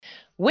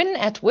Win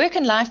at Work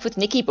and Life with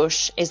Nikki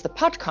Bush is the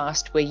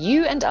podcast where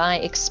you and I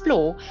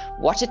explore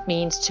what it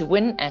means to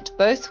win at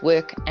both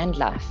work and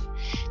life.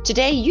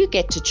 Today, you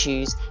get to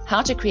choose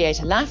how to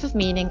create a life of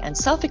meaning and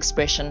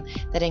self-expression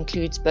that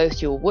includes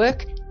both your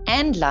work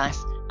and life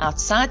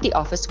outside the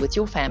office with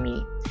your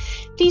family.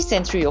 Please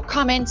send through your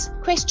comments,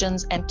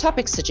 questions, and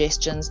topic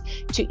suggestions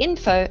to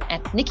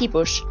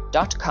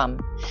info@nikkibush.com.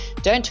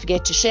 Don't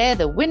forget to share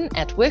the Win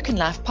at Work and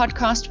Life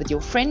podcast with your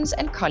friends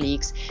and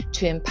colleagues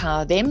to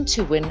empower them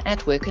to win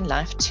at work and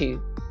life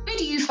too. Where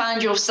do you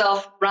find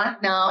yourself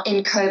right now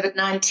in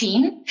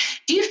COVID-19?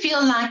 Do you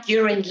feel like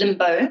you're in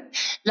limbo?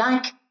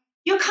 Like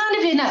you're kind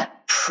of in a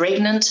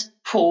pregnant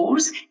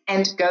pause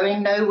and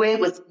going nowhere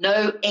with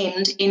no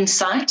end in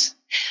sight?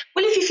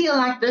 Well, if you feel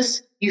like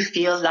this, you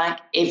feel like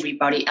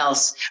everybody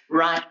else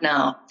right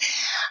now.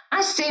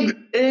 I said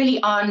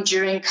early on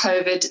during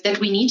COVID that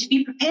we need to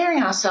be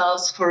preparing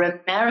ourselves for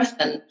a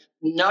marathon,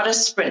 not a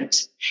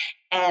sprint.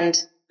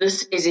 And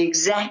this is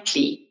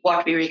exactly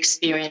what we're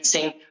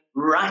experiencing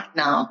right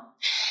now.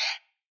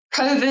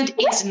 COVID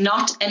is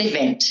not an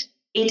event.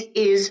 It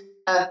is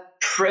a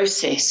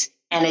process,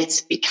 and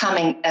it's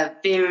becoming a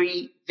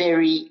very,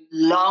 very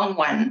long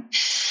one.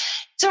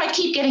 So I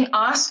keep getting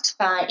asked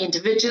by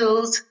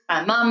individuals,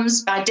 by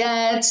mums, by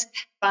dads,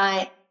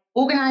 by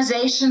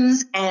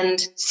organizations and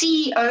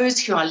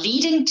CEOs who are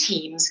leading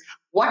teams,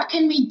 what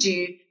can we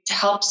do to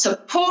help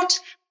support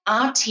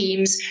our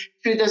teams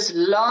through this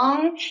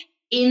long,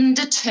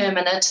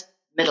 indeterminate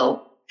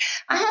middle?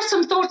 I have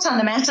some thoughts on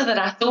the matter that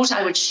I thought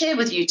I would share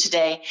with you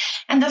today.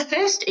 And the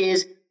first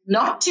is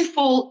not to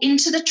fall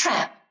into the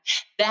trap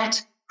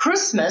that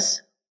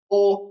Christmas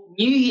or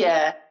New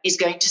Year is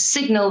going to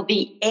signal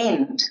the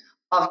end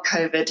of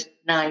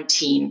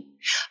COVID-19.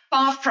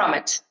 Far from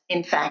it,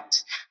 in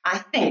fact. I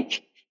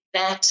think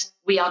that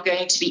we are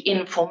going to be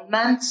in for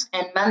months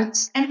and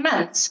months and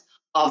months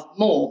of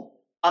more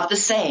of the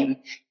same.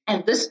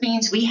 And this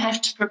means we have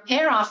to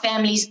prepare our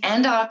families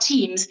and our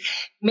teams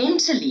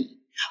mentally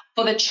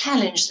for the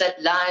challenge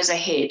that lies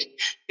ahead.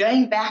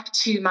 Going back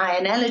to my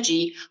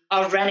analogy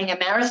of running a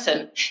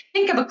marathon,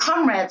 think of a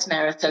comrades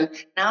marathon.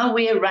 Now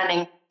we're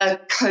running a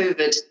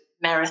COVID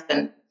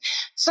marathon.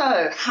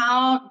 So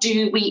how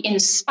do we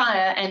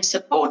inspire and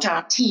support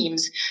our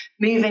teams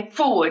moving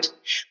forward?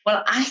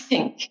 Well, I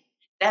think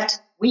that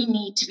we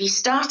need to be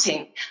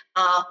starting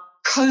our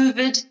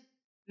COVID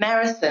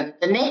marathon,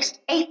 the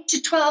next 8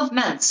 to 12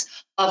 months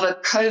of a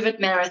COVID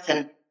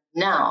marathon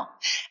now,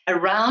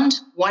 around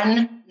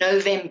 1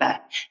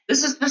 November.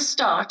 This is the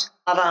start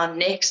of our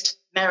next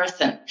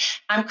marathon.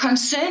 I'm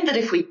concerned that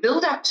if we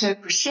build up to a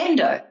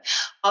crescendo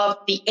of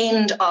the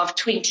end of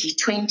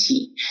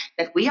 2020,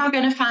 that we are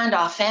going to find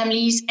our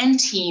families and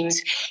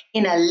teams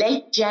in a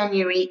late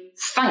January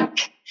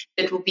funk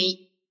that will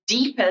be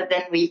deeper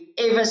than we've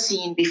ever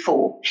seen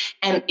before.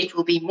 And it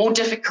will be more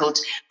difficult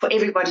for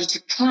everybody to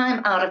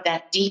climb out of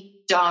that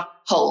deep, dark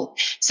hole.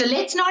 So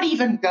let's not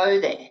even go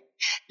there.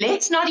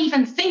 Let's not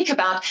even think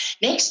about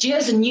next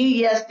year's a new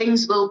year,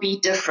 things will be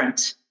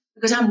different,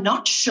 because I'm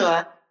not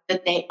sure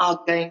that they are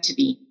going to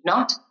be,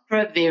 not for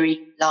a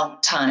very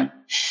long time.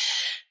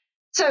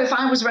 So if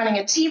I was running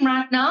a team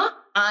right now,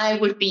 I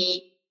would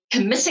be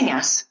committing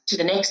us to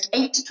the next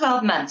 8 to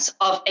 12 months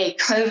of a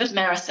COVID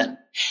marathon.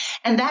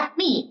 And that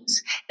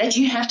means that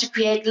you have to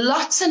create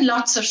lots and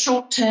lots of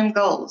short-term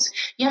goals.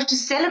 You have to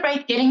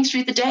celebrate getting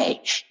through the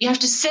day. You have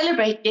to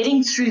celebrate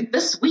getting through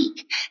this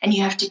week. And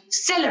you have to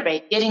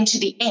celebrate getting to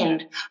the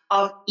end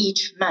of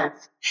each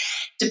month.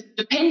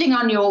 Depending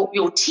on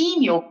your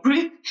team, your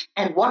group,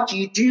 and what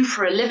you do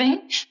for a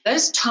living,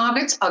 those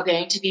targets are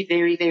going to be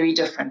very, very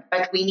different.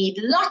 But we need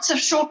lots of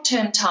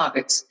short-term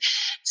targets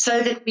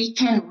so that we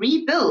can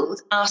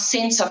rebuild our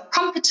sense of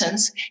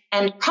competence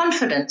and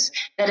confidence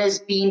that has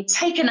been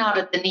taken out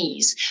at the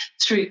knees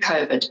through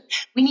COVID.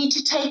 We need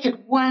to take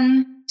it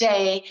one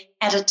day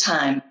at a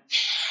time.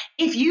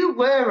 If you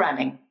were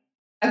running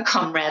a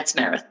comrades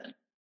marathon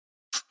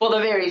for the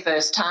very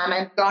first time,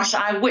 and gosh,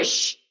 I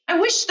wish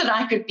that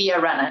I could be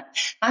a runner.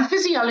 My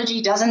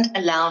physiology doesn't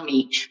allow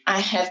me. I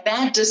have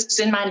bad discs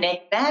in my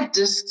neck, bad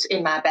discs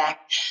in my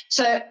back.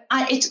 So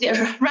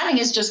running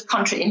is just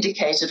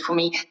contraindicated for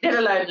me, let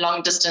alone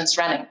long distance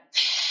running.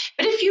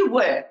 But if you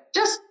were,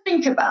 just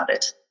think about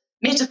it,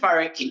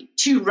 metaphorically,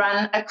 to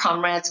run a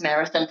comrades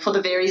marathon for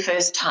the very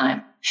first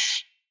time.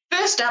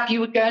 First up,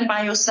 you would go and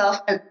buy yourself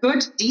a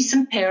good,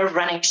 decent pair of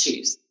running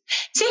shoes.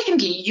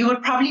 Secondly, you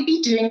would probably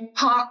be doing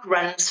park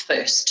runs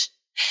first.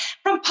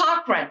 From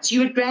park runs,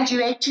 you would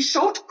graduate to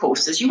short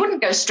courses. You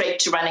wouldn't go straight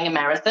to running a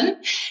marathon.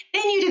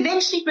 Then you'd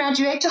eventually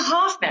graduate to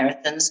half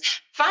marathons,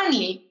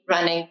 finally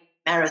running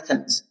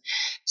marathons.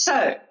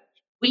 So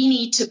we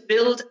need to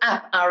build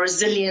up our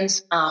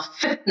resilience, our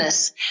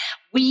fitness.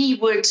 We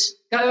would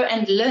go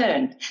and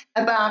learn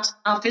about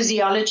our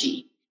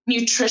physiology,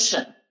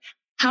 nutrition,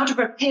 how to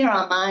prepare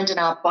our mind and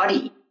our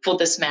body for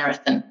this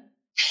marathon.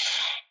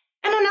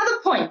 And another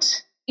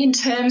point in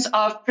terms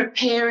of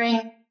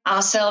preparing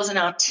ourselves and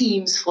our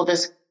teams for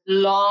this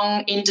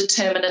long,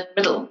 indeterminate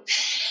middle,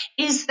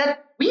 is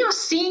that we are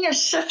seeing a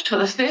shift for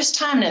the first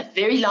time in a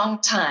very long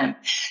time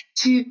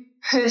to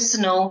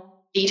personal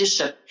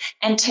leadership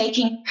and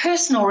taking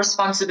personal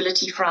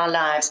responsibility for our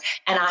lives.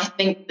 And I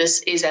think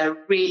this is a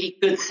really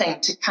good thing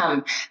to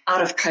come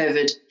out of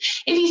COVID.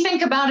 If you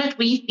think about it,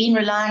 we've been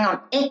relying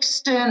on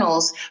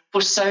externals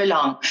for so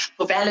long,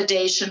 for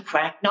validation, for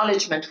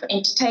acknowledgement, for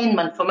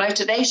entertainment, for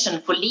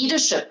motivation, for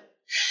leadership.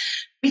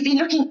 We've been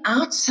looking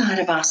outside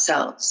of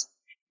ourselves.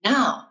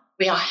 Now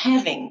we are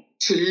having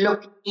to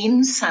look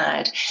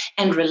inside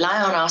and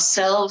rely on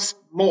ourselves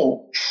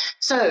more.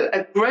 So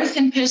a growth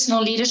in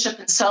personal leadership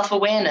and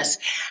self-awareness,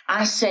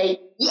 I say,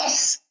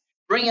 yes,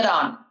 bring it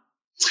on.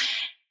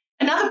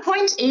 Another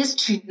point is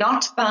to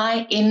not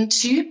buy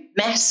into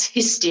mass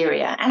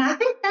hysteria. And I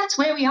think that's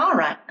where we are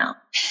right now,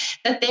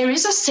 that there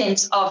is a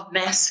sense of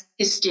mass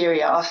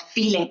hysteria, of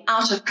feeling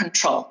out of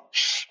control.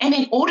 And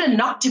in order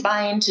not to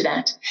buy into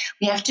that,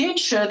 we have to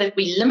ensure that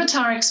we limit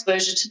our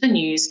exposure to the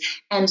news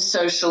and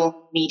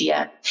social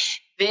media.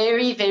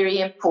 Very, very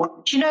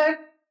important. You know,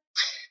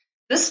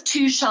 this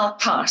too shall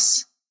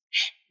pass.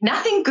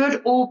 Nothing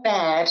good or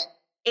bad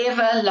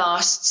ever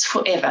lasts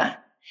forever.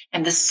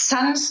 And the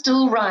sun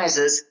still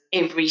rises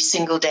every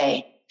single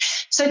day.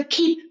 So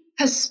keep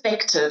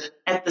perspective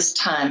at this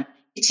time.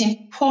 It's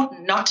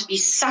important not to be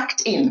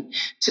sucked in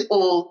to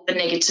all the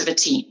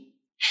negativity.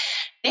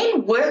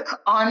 Then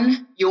work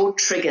on your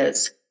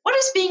triggers. What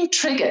is being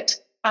triggered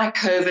by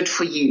COVID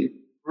for you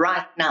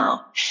right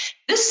now?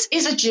 This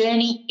is a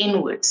journey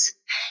inwards.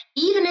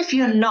 Even if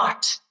you're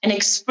not an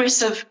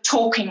expressive,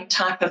 talking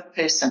type of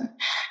person,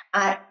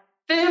 I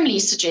firmly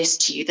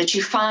suggest to you that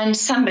you find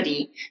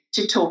somebody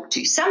to talk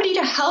to, somebody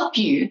to help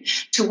you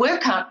to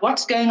work out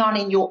what's going on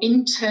in your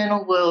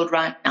internal world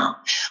right now,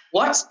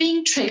 what's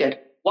being triggered,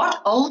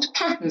 what old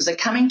patterns are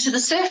coming to the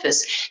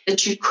surface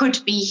that you could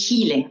be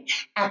healing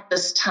at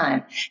this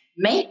time.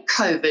 Make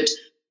COVID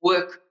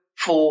work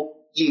for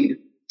you.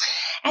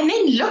 And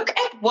then look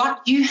at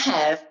what you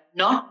have,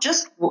 not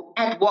just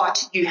at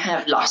what you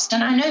have lost.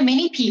 And I know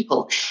many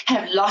people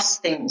have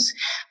lost things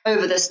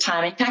over this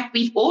time. In fact,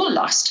 we've all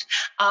lost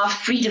our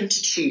freedom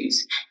to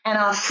choose and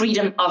our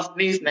freedom of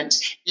movement,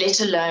 let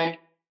alone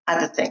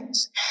other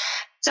things.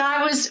 So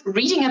I was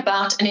reading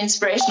about an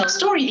inspirational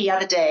story the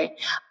other day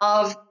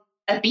of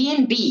a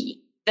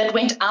B&B that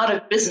went out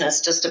of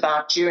business just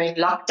about during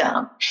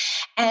lockdown,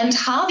 and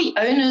how the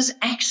owners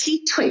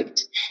actually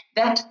twigged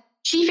that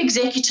chief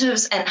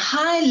executives and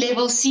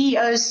high-level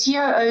CEOs,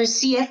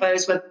 COOs,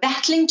 CFOs were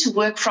battling to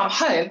work from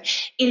home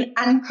in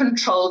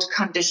uncontrolled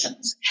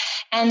conditions.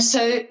 And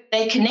so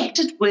they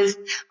connected with,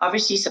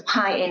 obviously, some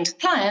high-end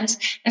clients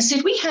and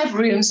said, we have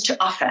rooms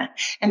to offer.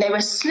 And they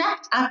were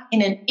snapped up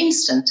in an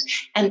instant,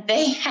 and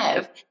they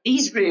have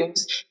these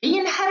rooms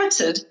being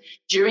inhabited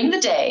during the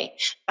day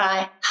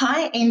by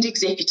high-end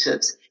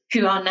executives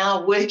who are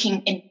now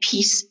working in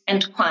peace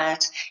and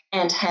quiet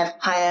and have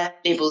higher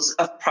levels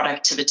of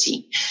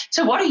productivity.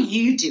 So what are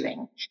you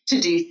doing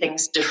to do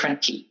things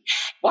differently?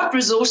 What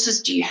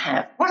resources do you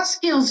have? What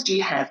skills do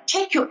you have?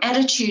 Check your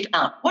attitude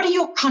out. What are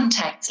your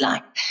contacts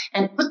like?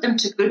 And put them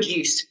to good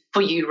use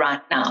for you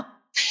right now.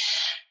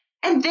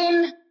 And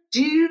then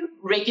do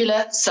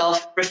regular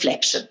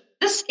self-reflection.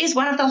 This is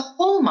one of the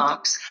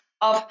hallmarks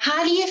of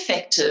highly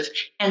effective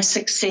and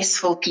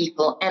successful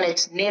people, and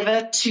it's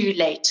never too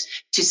late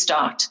to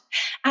start.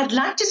 I'd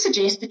like to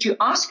suggest that you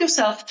ask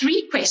yourself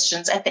 3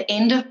 questions at the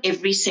end of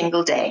every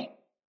single day.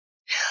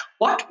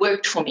 What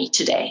worked for me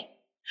today?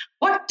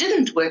 What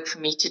didn't work for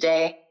me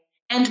today?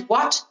 And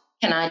what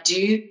can I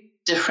do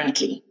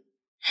differently?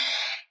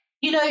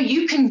 You know,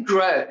 you can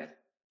grow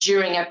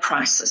during a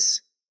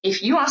crisis.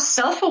 If you are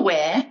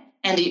self-aware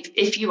and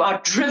if you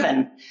are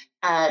driven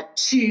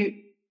to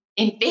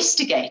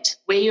investigate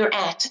where you're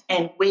at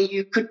and where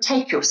you could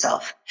take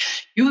yourself,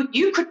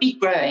 you could be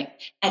growing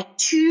at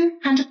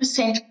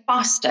 200%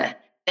 faster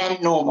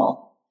than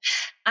normal.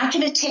 I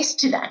can attest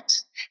to that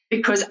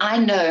because I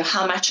know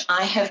how much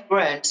I have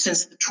grown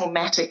since the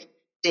traumatic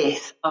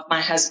death of my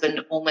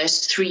husband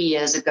almost 3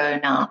 years ago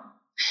now.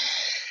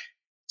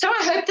 So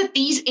I hope that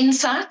these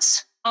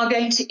insights are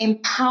going to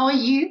empower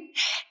you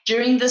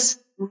during this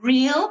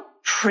real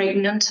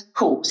pregnant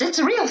pause. It's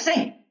a real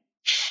thing.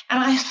 And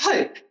I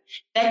hope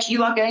that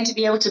you are going to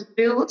be able to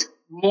build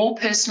more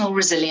personal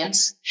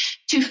resilience,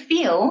 to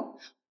feel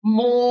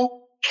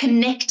more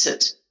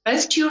connected,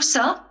 both to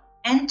yourself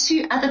and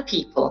to other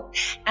people.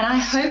 And I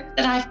hope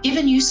that I've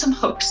given you some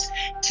hooks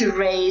to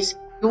raise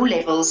your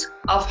levels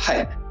of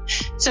hope.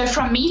 So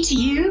from me to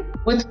you,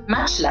 with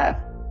much love,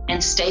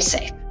 and stay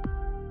safe.